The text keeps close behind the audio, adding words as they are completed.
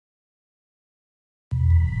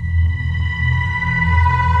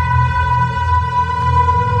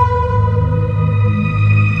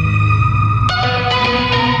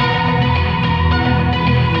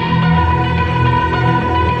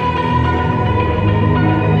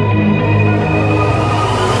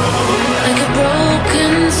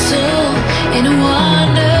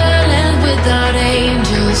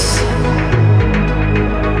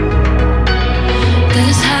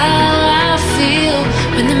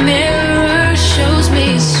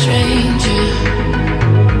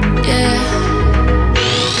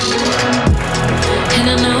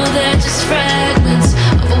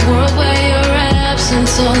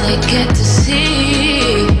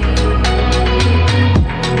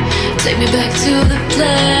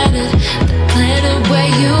planet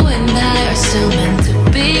where you and I are still meant to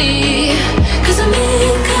be. 'Cause I'm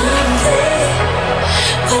incomplete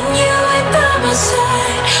when you ain't by my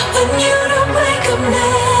side, when you don't wake up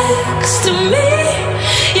next to me.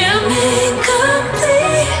 Yeah, I'm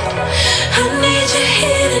incomplete. I need you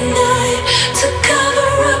here tonight to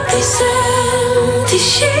cover up these empty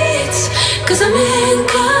sheets. 'Cause I'm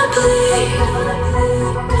incomplete.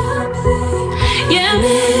 Yeah, I'm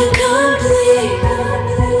incomplete.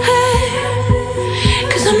 Hey,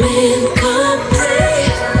 'cause I'm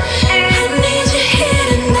incomplete. I need you here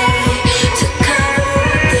tonight to cover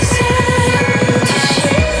up these empty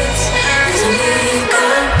sheets. 'Cause I'm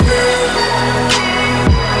incomplete.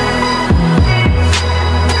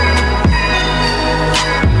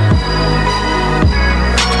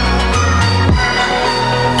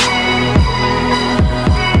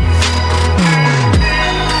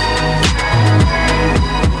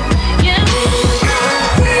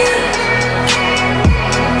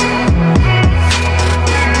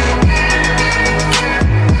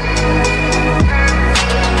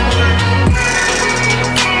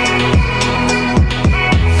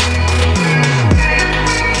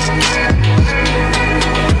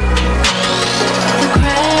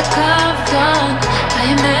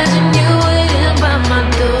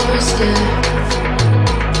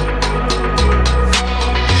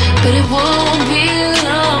 But it won't be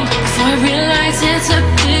long before I realize it's a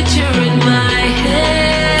picture in my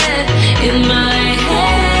head, in my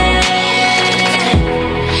head.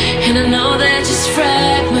 And I know they're just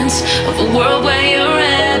fragments of a world where your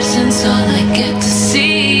absence all I get to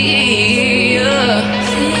see.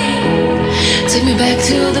 Take me back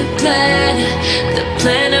to the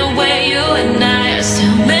planet where you and I are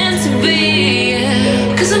still meant to be.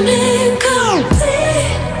 'Cause I'm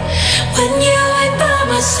incomplete when you ain't by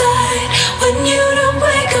my side, when you don't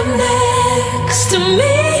wake up next to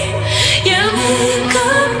me. Yeah, I'm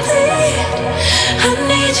incomplete. I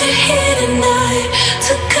need you here tonight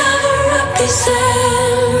to cover up these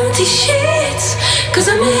empty sheets. 'Cause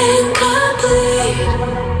I'm incomplete.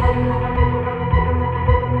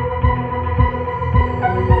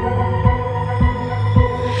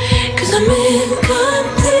 I'm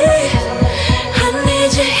incomplete. I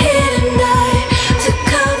need you here tonight to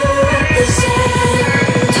cover up this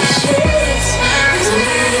empty sheets. 'Cause I'm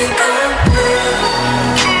incomplete.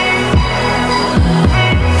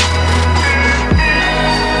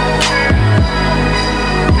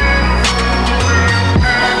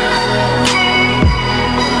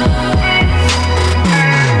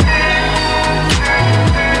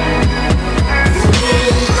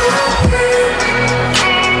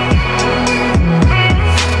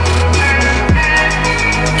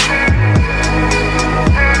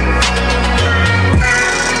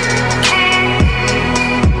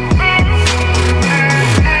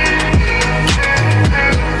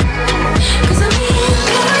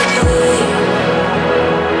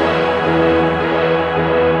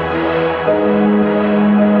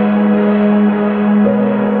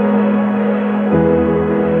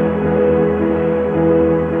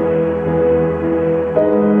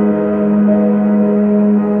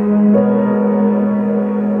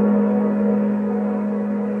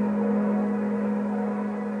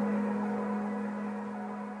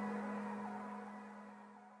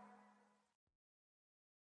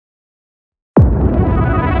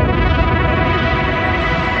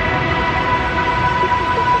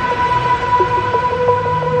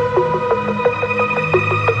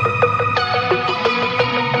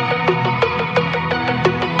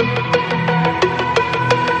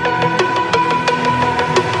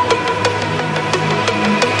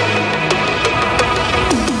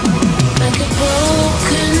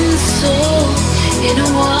 In a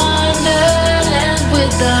wonderland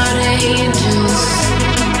without angels,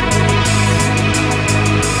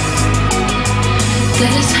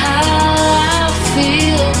 that is how I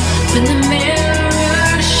feel when the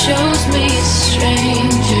mirror shows me a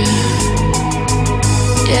stranger.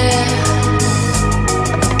 Yeah.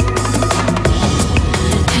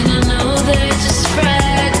 And I know they're just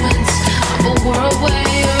fragments of a world where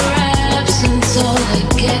your absence all I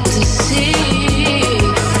get to see.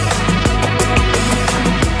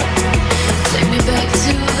 Back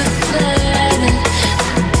to the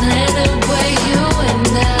planet where you and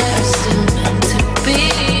I are still meant to be.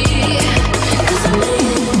 'Cause I'm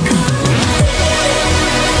incomplete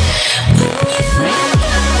when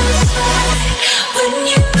you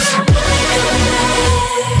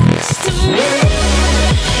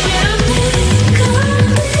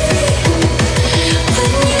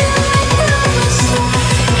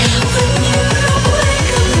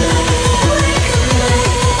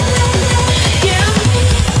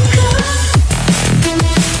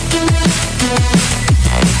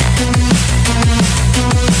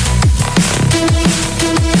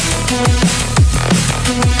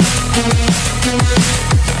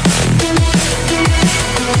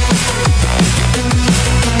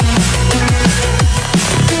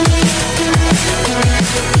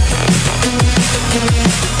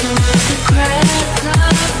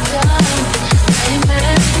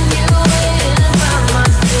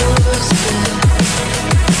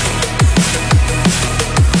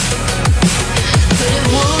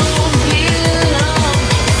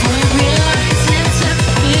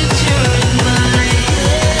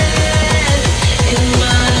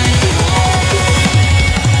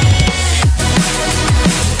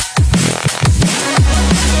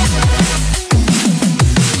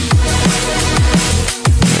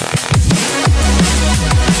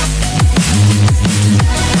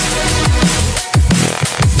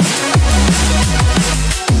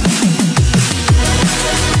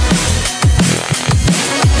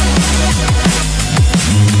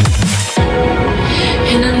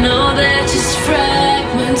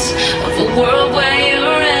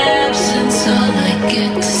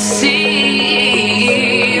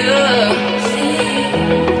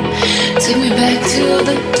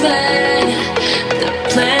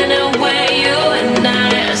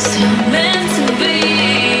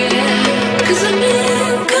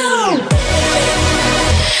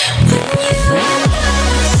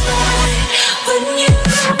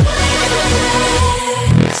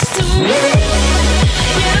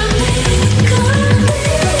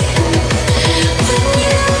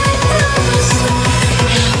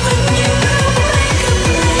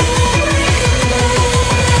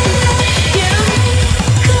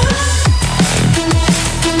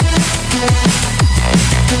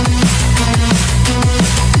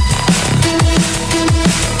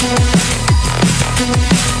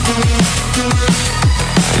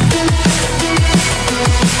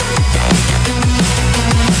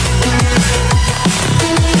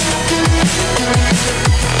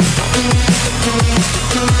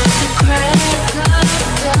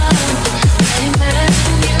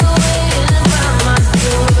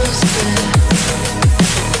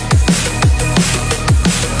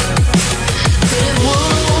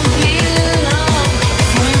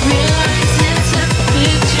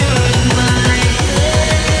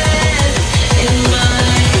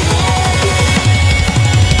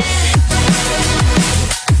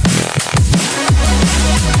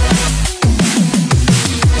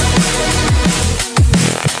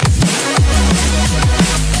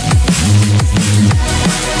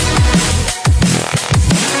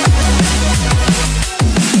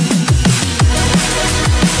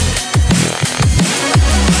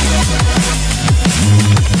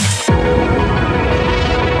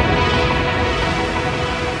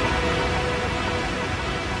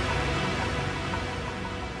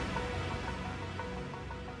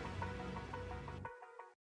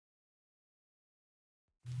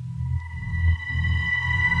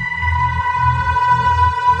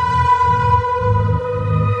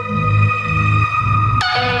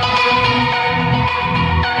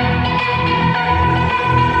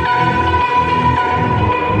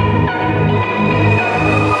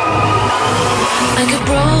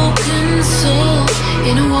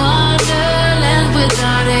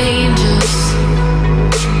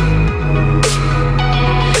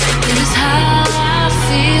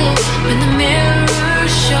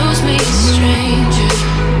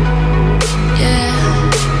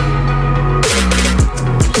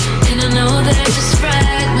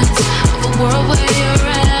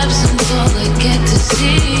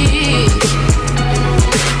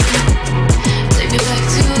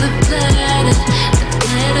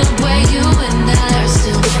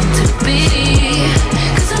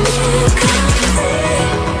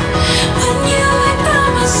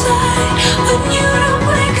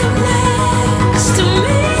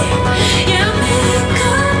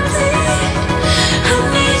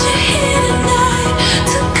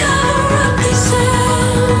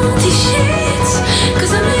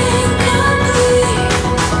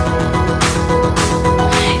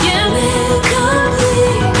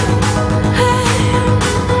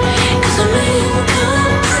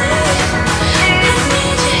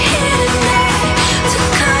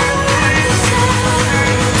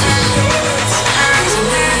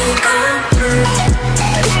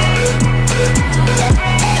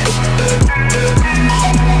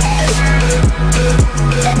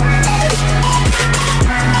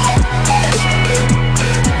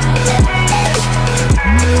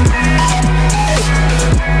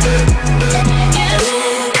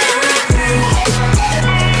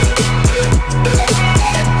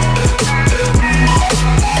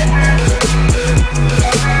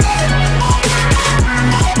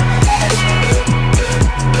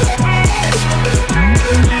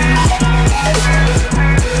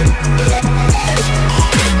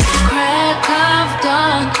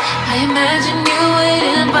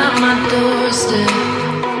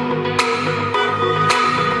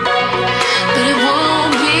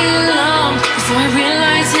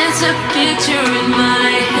picture in my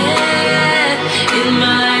head,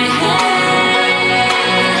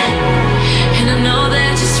 and I know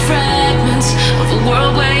they're just fragments of a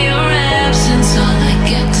world where your absence all I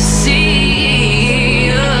get to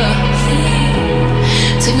see.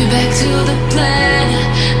 Take me back to the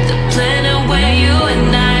planet where you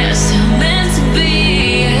and I are still meant to be.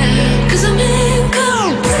 'Cause I'm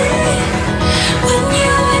incomplete when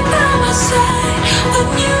you ain't by my side, when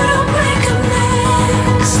you don't wake up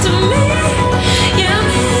next to me. Yeah, I'm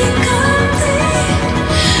incomplete.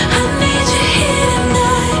 I need you here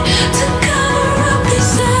tonight to cover up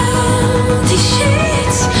these empty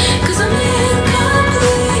sheets. 'Cause I'm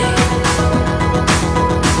incomplete.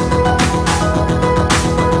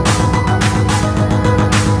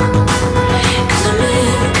 'Cause I'm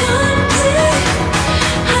incomplete.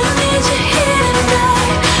 I need you here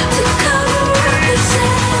tonight to cover up these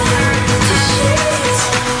empty sheets.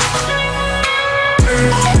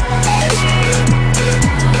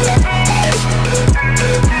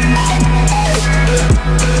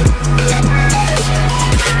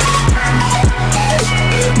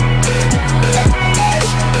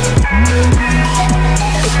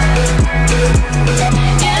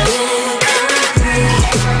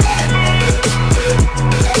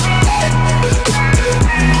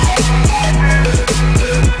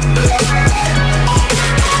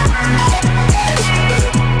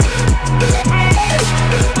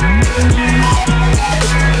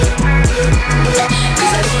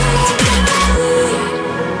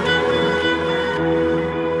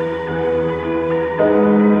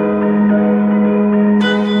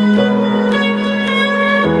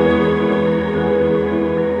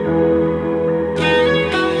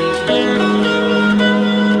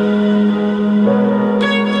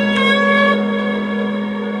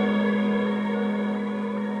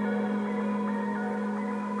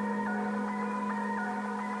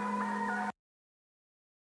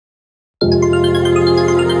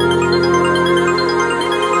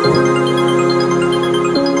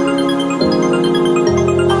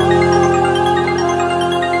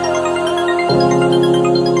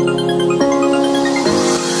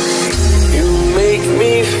 You make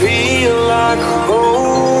me feel like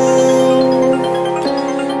home.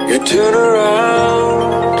 You turn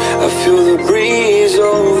around, I feel the breeze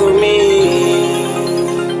over me.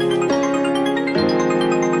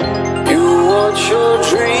 You watch your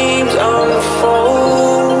dreams unfold.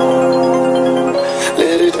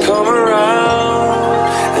 Let it come around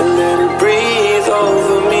and let it breathe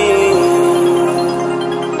over me.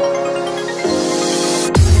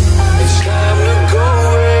 It's time to go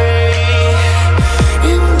away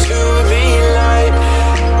into the light.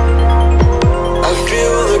 I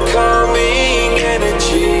feel the calming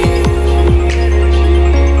energy.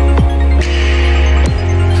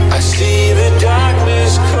 I see the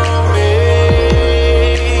darkness coming,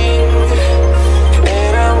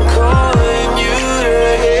 and I'm calling you to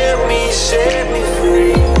help me set me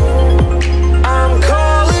free. I'm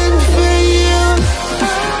calling for you.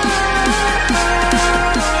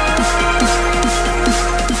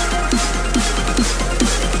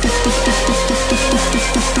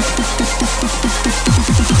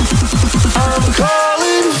 I'm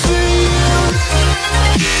calling for you.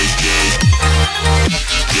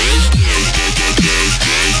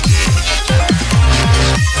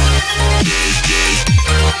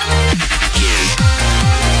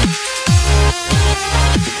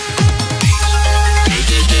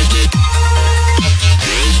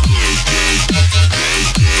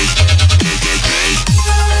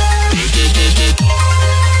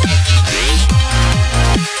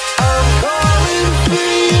 I'm calling for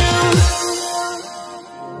you.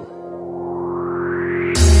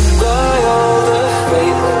 By all the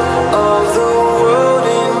faith of the world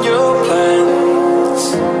in your plans,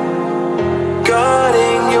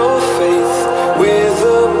 guarding your faith with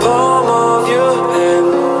the palm of your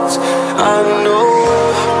hands. I know,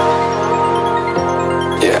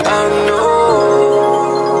 yeah, I know.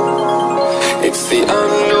 It's the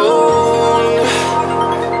unknown,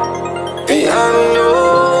 the unknown.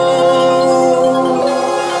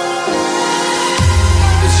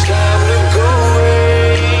 It's time to go away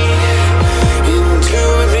into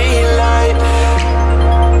the light.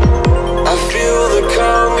 I feel the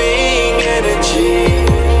calming energy.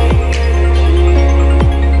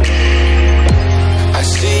 I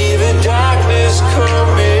see the darkness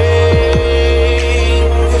coming,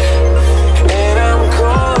 and I'm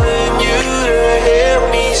calling you to help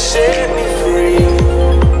me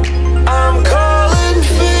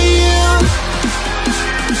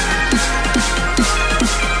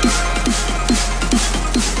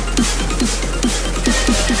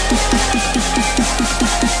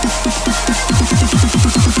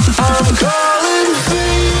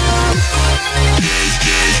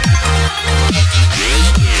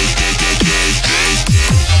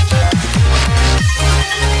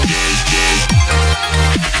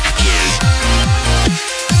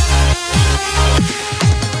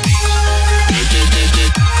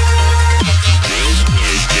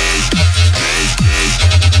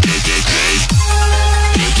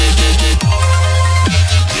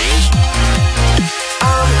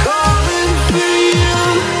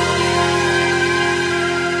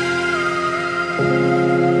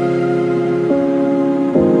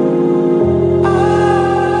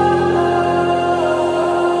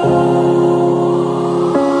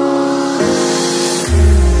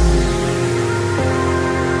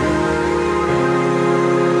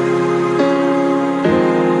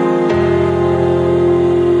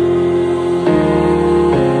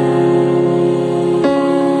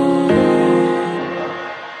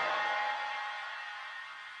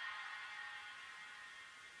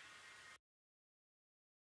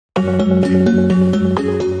My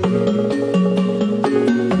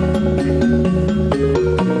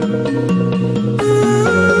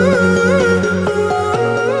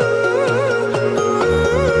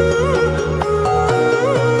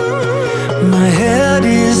head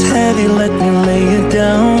is heavy, let me lay it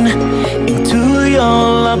down. Into your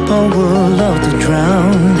lap I would love to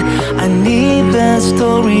drown. I need that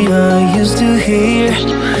story I used to hear,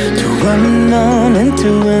 to run on and to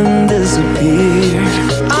end disappear.